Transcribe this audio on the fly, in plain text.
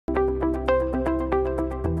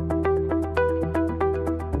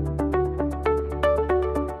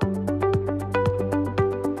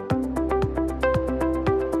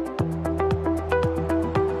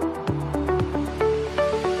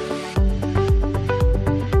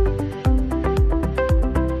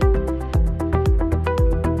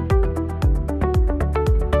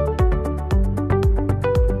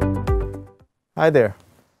Hi there.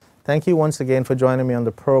 Thank you once again for joining me on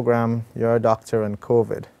the program, Your Doctor and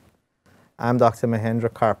COVID. I'm Dr.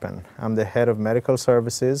 Mahendra Carpen. I'm the head of medical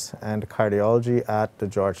services and cardiology at the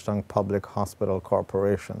Georgetown Public Hospital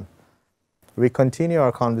Corporation. We continue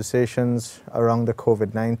our conversations around the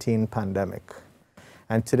COVID-19 pandemic.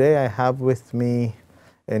 And today I have with me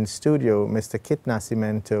in studio Mr. Kit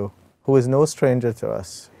Nascimento, who is no stranger to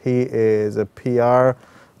us. He is a PR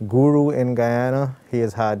guru in Guyana. He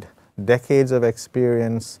has had decades of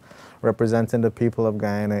experience representing the people of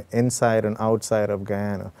Guyana inside and outside of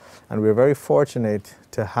Guyana. And we're very fortunate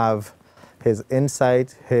to have his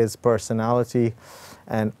insight, his personality,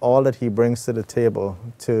 and all that he brings to the table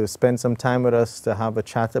to spend some time with us to have a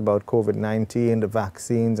chat about COVID-19, the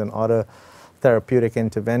vaccines, and other therapeutic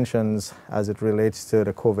interventions as it relates to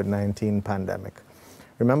the COVID-19 pandemic.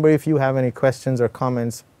 Remember, if you have any questions or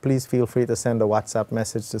comments, please feel free to send a WhatsApp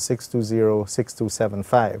message to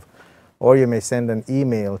 620-6275. Or you may send an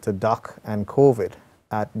email to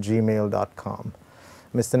docandcovid@gmail.com.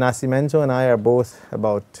 Mr. Nascimento and I are both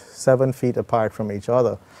about 7 feet apart from each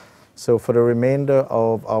other. So for the remainder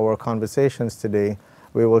of our conversations today,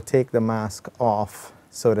 we will take the mask off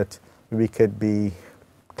so that we could be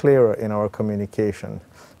clearer in our communication.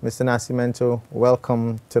 Mr. Nascimento,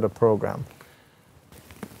 welcome to the program.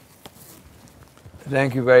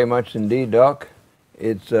 Thank you very much indeed, Doc.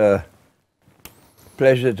 It's a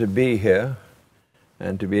pleasure to be here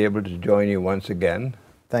and to be able to join you once again.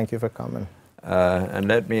 Thank you for coming. And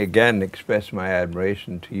let me again express my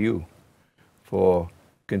admiration to you for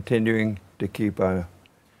continuing to keep our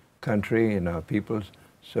country and our peoples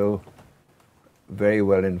so very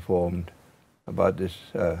well informed about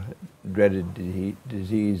this dreaded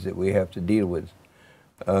disease that we have to deal with.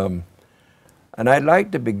 And I'd like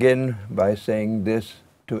to begin by saying this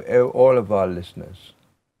to all of our listeners.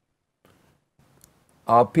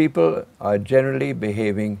 Our people are generally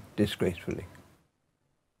behaving disgracefully.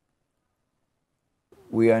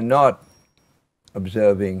 We are not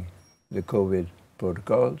observing the COVID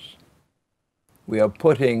protocols. We are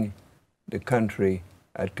putting the country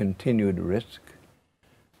at continued risk.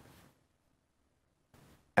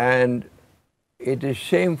 And it is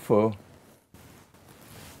shameful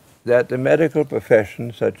that the medical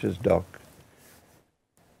profession, such as Doc,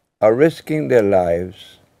 are risking their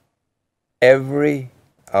lives every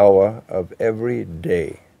hour of every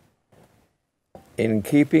day in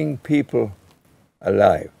keeping people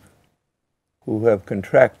alive who have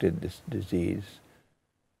contracted this disease,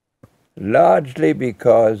 largely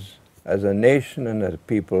because as a nation and as a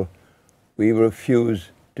people, we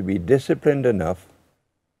refuse to be disciplined enough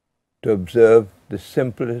to observe the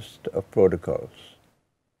simplest of protocols.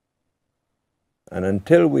 And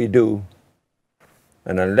until we do,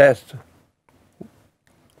 and unless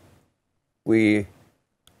we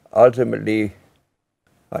ultimately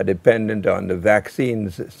are dependent on the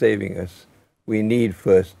vaccines saving us, we need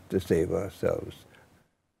first to save ourselves.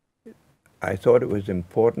 I thought it was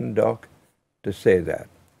important, Doc, to say that.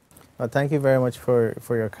 Well, thank you very much for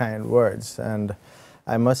your kind words. And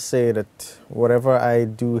I must say that whatever I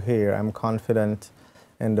do here, I'm confident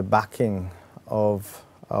in the backing of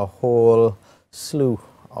a whole slew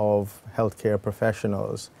of healthcare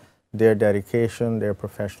professionals, their dedication, their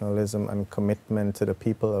professionalism, and commitment to the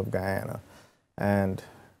people of Guyana. And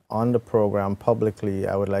on the program, publicly,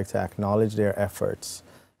 I would like to acknowledge their efforts.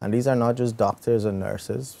 And these are not just doctors and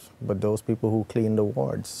nurses, but those people who clean the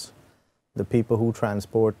wards, the people who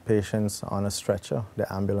transport patients on a stretcher, the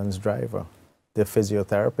ambulance driver, the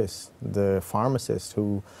physiotherapist, the pharmacist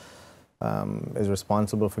who is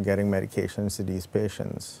responsible for getting medications to these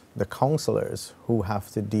patients, the counselors who have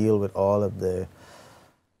to deal with all of the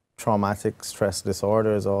traumatic stress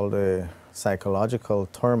disorders, all the psychological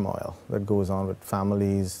turmoil that goes on with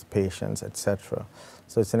families, patients, etc.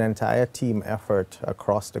 So it's an entire team effort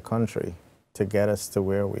across the country to get us to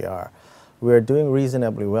where we are. We're doing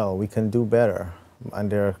reasonably well. We can do better,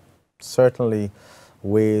 and there are certainly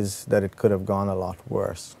ways that it could have gone a lot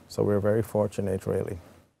worse. So we're very fortunate, really.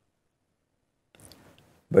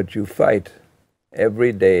 But you fight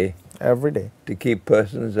every day. Every day. To keep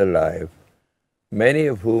persons alive, many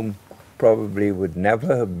of whom probably would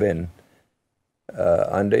never have been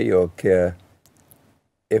under your care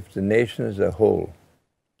if the nation as a whole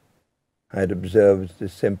had observed the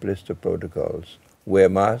simplest of protocols. Wear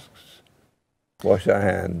masks, wash our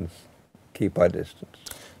hands, keep our distance.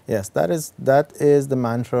 Yes, that is the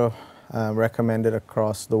mantra recommended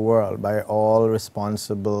across the world by all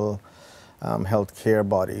responsible healthcare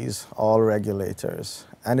bodies, all regulators.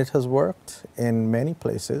 And it has worked in many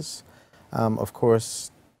places. Of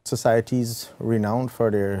course, societies renowned for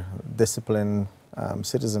their disciplined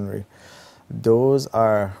citizenry. those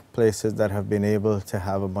are places that have been able to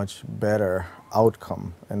have a much better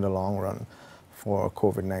outcome in the long run for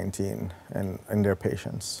COVID-19 and in their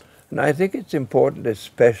patients. And I think it's important,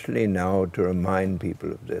 especially now, to remind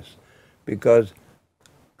people of this, because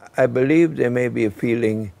I believe there may be a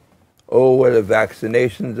feeling, oh, well, the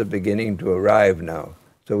vaccinations are beginning to arrive now,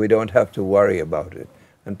 so we don't have to worry about it.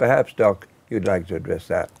 And perhaps, Doc, you'd like to address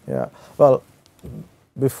that. Yeah, well,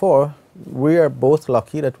 before, we are both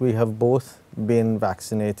lucky that we have both been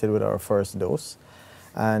vaccinated with our first dose.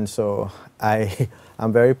 And so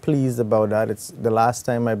I'm very pleased about that. It's the last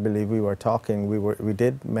time I believe we were talking, we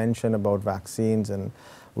did mention about vaccines, and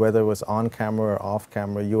whether it was on camera or off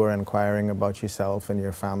camera, you were inquiring about yourself and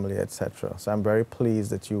your family, etc. So I'm very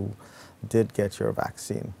pleased that you did get your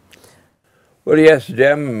vaccine. Well, yes,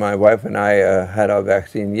 Jem, my wife and I had our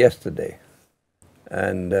vaccine yesterday.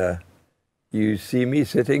 And you see me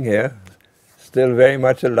sitting here, still very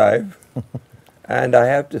much alive. And I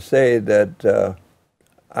have to say that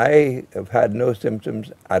I have had no symptoms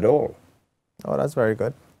at all. Oh, that's very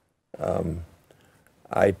good.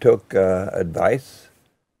 I took advice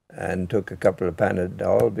and took a couple of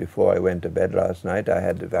Panadol before I went to bed last night. I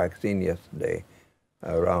had the vaccine yesterday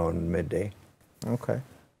around midday. Okay.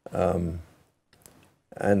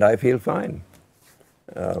 And I feel fine.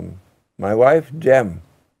 My wife, Jem,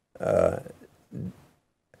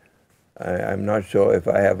 I'm not sure if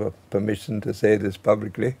I have a permission to say this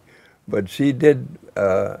publicly, but she did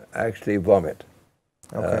actually vomit.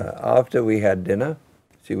 Okay. After we had dinner,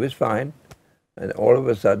 she was fine, and all of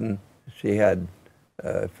a sudden she had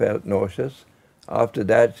felt nauseous. After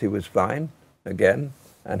that, she was fine again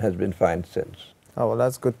and has been fine since. Oh, well,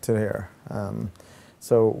 that's good to hear.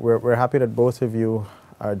 So we're happy that both of you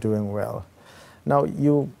are doing well. Now,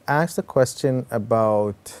 you asked a question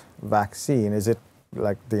about vaccine. Is it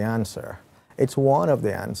like the answer? It's one of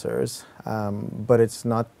the answers, but it's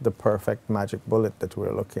not the perfect magic bullet that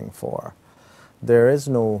we're looking for. There is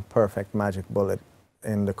no perfect magic bullet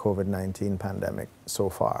in the COVID-19 pandemic so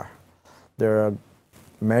far. There are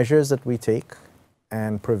measures that we take,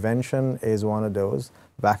 and prevention is one of those.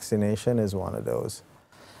 Vaccination is one of those.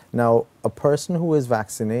 Now, a person who is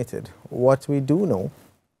vaccinated, what we do know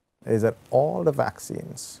is that all the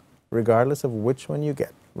vaccines, regardless of which one you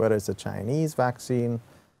get, whether it's the Chinese vaccine,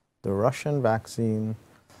 the Russian vaccine,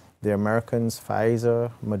 the Americans,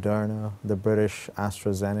 Pfizer, Moderna, the British,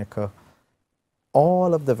 AstraZeneca,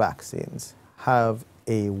 all of the vaccines have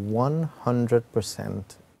a 100%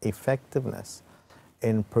 effectiveness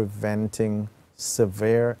in preventing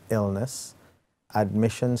severe illness,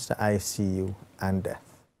 admissions to ICU, and death.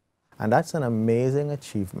 And that's an amazing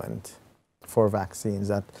achievement for vaccines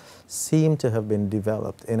that seem to have been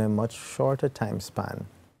developed in a much shorter time span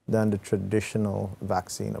than the traditional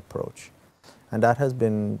vaccine approach. And that has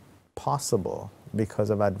been possible because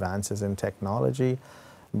of advances in technology.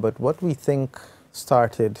 But what we think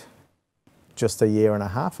started just a year and a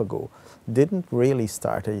half ago didn't really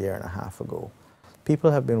start a year and a half ago.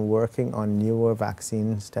 People have been working on newer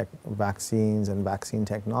vaccines and vaccine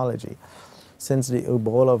technology since the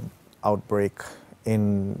Ebola outbreak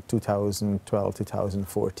in 2012,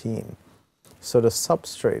 2014. So the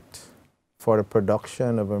substrate for the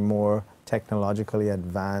production of a more technologically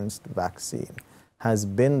advanced vaccine has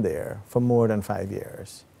been there for more than 5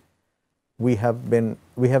 years. We have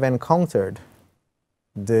encountered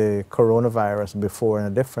the coronavirus before in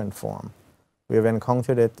a different form. We have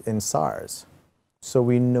encountered it in SARS, so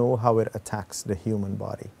we know how it attacks the human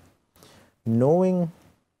body. Knowing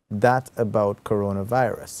that about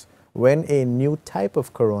coronavirus, when a new type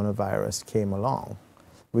of coronavirus came along,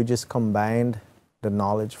 we just combined the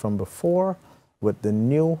knowledge from before with the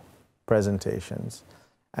new presentations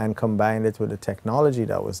and combined it with the technology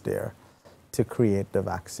that was there to create the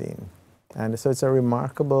vaccine. And so it's a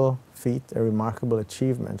remarkable feat, a remarkable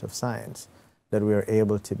achievement of science that we are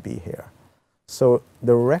able to be here. So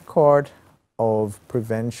the record of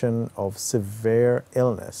prevention of severe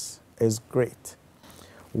illness is great.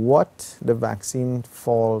 What the vaccine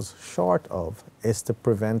falls short of is to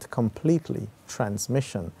prevent completely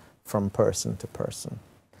transmission from person to person.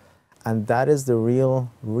 And that is the real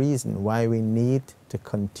reason why we need to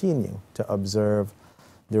continue to observe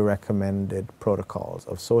the recommended protocols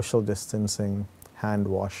of social distancing, hand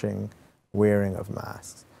washing, wearing of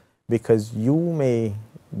masks. Because you may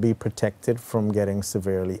be protected from getting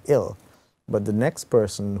severely ill, but the next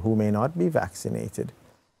person who may not be vaccinated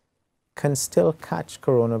can still catch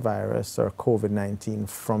coronavirus or COVID-19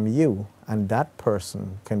 from you, and that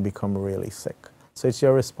person can become really sick. So it's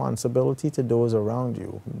your responsibility to those around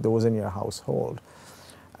you, those in your household,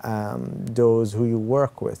 those who you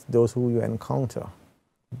work with, those who you encounter,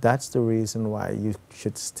 That's the reason why you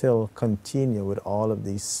should still continue with all of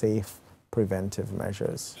these safe preventive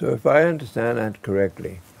measures. So if I understand that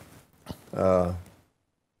correctly, I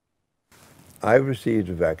received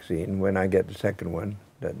a vaccine. When I get the second one,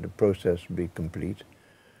 that the process will be complete,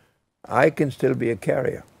 I can still be a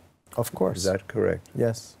carrier. Of course. Is that correct?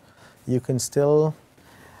 Yes. You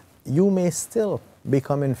may still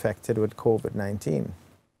become infected with COVID-19,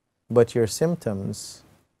 but your symptoms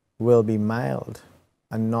will be mild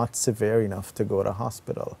and not severe enough to go to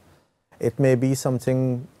hospital. It may be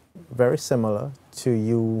something very similar to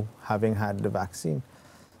you having had the vaccine,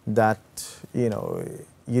 that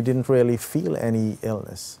you didn't really feel any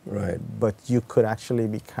illness, right? But you could actually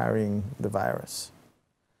be carrying the virus.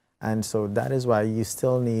 And so that is why you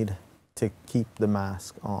still need to keep the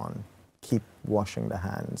mask on, keep washing the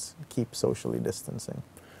hands, keep socially distancing.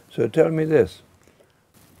 So tell me this,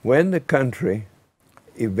 when the country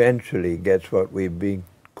eventually gets what we've been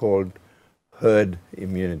called herd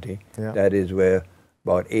immunity, that is where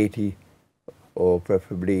about 80 or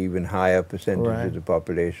preferably even higher percentage of the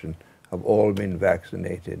population have all been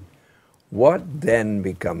vaccinated, what then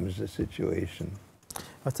becomes the situation?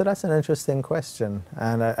 So that's an interesting question,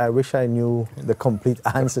 and I wish I knew the complete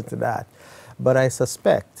answer to that. But I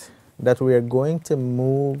suspect that we are going to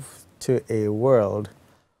move to a world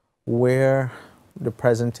where the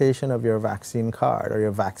presentation of your vaccine card or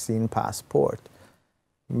your vaccine passport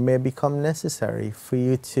may become necessary for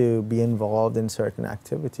you to be involved in certain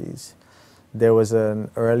activities. There was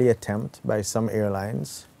an early attempt by some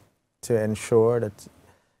airlines to ensure that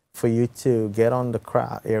for you to get on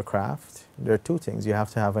the aircraft, there are two things. You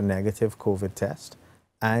have to have a negative COVID test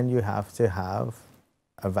and you have to have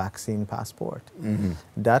a vaccine passport. Mm-hmm.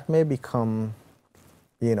 That may become,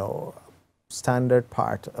 standard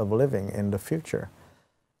part of living in the future,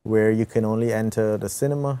 where you can only enter the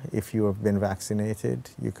cinema if you have been vaccinated.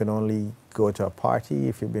 You can only go to a party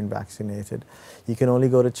if you've been vaccinated. You can only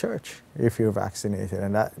go to church if you're vaccinated.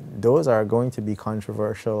 And those are going to be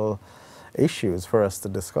controversial issues for us to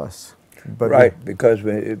discuss. But because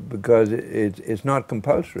it's not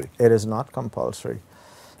compulsory. It is not compulsory.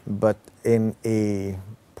 But in a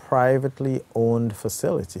privately owned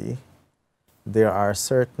facility, there are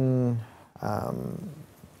certain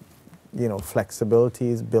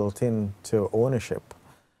flexibilities built into ownership,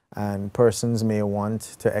 and persons may want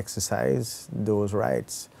to exercise those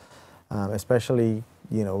rights, especially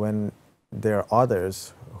when there are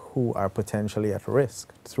others who are potentially at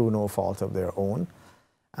risk through no fault of their own,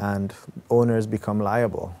 and owners become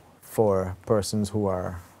liable for persons who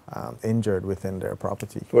are injured within their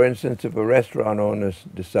property. For instance, if a restaurant owner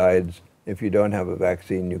decides if you don't have a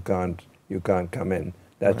vaccine you can't come in,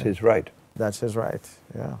 that's his right. That's his right,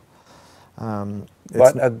 yeah.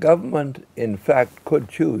 But a government, in fact, could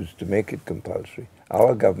choose to make it compulsory.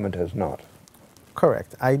 Our government has not.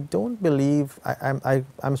 Correct. I don't believe,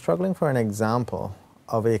 I'm struggling for an example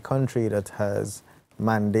of a country that has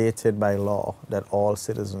mandated by law that all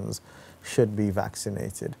citizens should be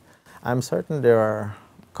vaccinated. I'm certain there are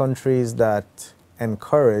countries that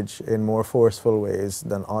encourage in more forceful ways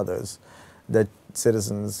than others that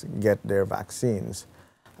citizens get their vaccines.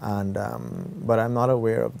 And, but I'm not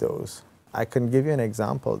aware of those. I can give you an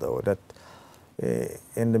example, though, that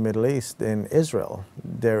in the Middle East, in Israel,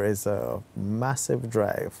 there is a massive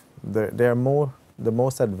drive. They're the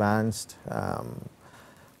most advanced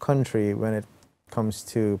country when it comes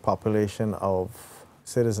to population of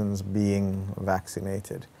citizens being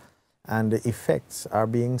vaccinated. And the effects are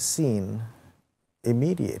being seen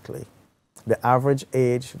immediately. The average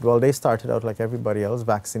age, well, they started out like everybody else,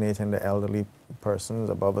 vaccinating the elderly persons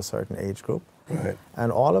above a certain age group. Right.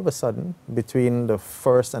 And all of a sudden, between the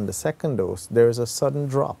first and the second dose, there is a sudden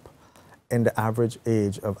drop in the average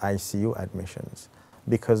age of ICU admissions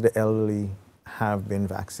because the elderly have been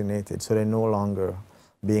vaccinated, so they're no longer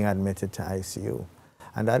being admitted to ICU.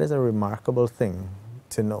 And that is a remarkable thing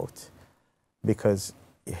to note, because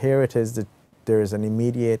here it is that there is an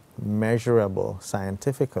immediate, measurable,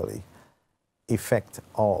 scientifically, effect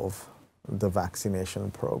of the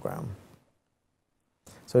vaccination program.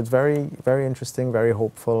 So it's very, very interesting, very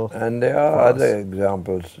hopeful. And there are other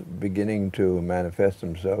examples beginning to manifest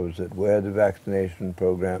themselves that where the vaccination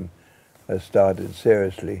program has started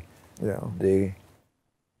seriously, the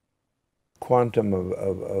quantum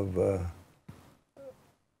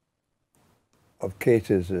of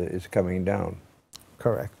cases is coming down.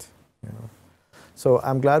 Correct. So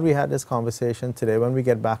I'm glad we had this conversation today. When we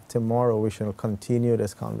get back tomorrow, we shall continue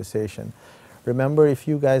this conversation. Remember, if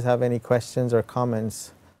you guys have any questions or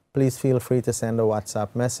comments, please feel free to send a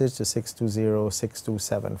WhatsApp message to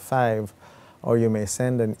 620-6275 or you may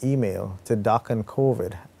send an email to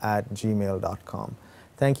docandcovid@gmail.com.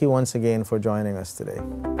 Thank you once again for joining us today.